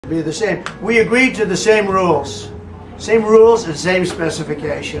Be the same. We agreed to the same rules and same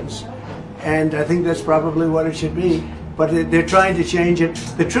specifications, and I think that's probably what it should be. But they're trying to change it.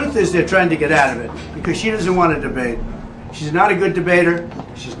 The truth is they're trying to get out of it because she doesn't want to debate. She's not a good debater.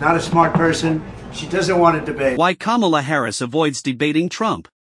 She's not a smart person. She doesn't want to debate. Why Kamala Harris avoids debating Trump.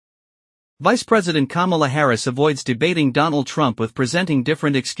 Vice President Kamala Harris avoids debating Donald Trump with presenting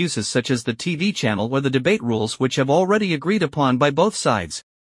different excuses such as the TV channel or the debate rules which have already agreed upon by both sides.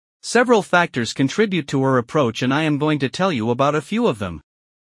 Several factors contribute to her approach and I am going to tell you about a few of them.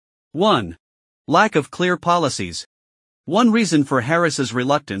 1. Lack of clear policies. One reason for Harris's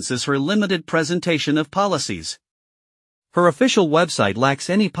reluctance is her limited presentation of policies. Her official website lacks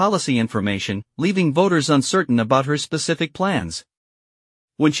any policy information, leaving voters uncertain about her specific plans.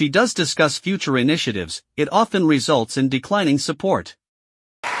 When she does discuss future initiatives, it often results in declining support.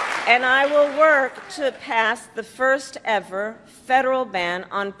 And I will work to pass the first ever federal ban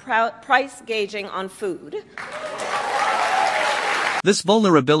on price gauging on food. This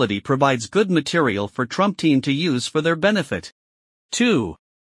vulnerability provides good material for Trump team to use for their benefit. 2.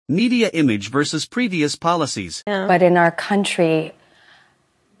 Media image versus previous policies. But in our country,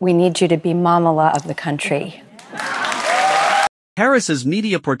 we need you to be Kamala of the country. Harris's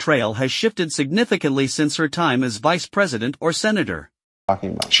media portrayal has shifted significantly since her time as vice president or senator.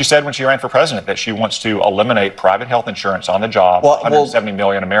 She said when she ran for president that she wants to eliminate private health insurance on the job. 170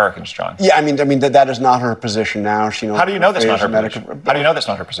 million Americans, John. Yeah, I mean that is not her position now. She How do you know that's not her position? How do you know that's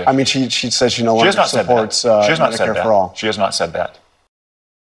not her position? I mean, she says she no longer supports Medicare for all. She has not said that.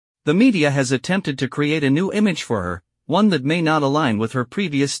 The media has attempted to create a new image for her, one that may not align with her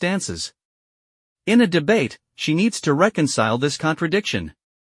previous stances. In a debate, she needs to reconcile this contradiction.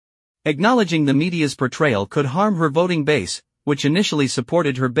 Acknowledging the media's portrayal could harm her voting base, which initially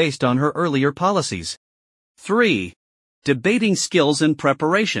supported her based on her earlier policies. 3. Debating skills and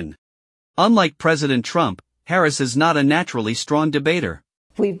preparation. Unlike President Trump, Harris is not a naturally strong debater.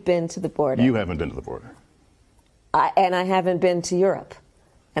 We've been to the border. You haven't been to the border. And I haven't been to Europe.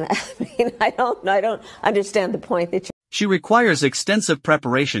 And I mean, I don't understand the point that you're... She requires extensive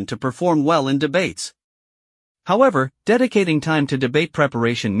preparation to perform well in debates. However, dedicating time to debate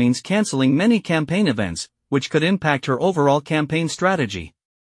preparation means canceling many campaign events, which could impact her overall campaign strategy.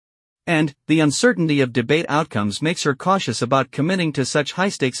 And, the uncertainty of debate outcomes makes her cautious about committing to such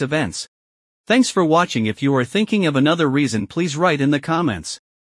high-stakes events. Thanks for watching. If you are thinking of another reason, please write in the comments.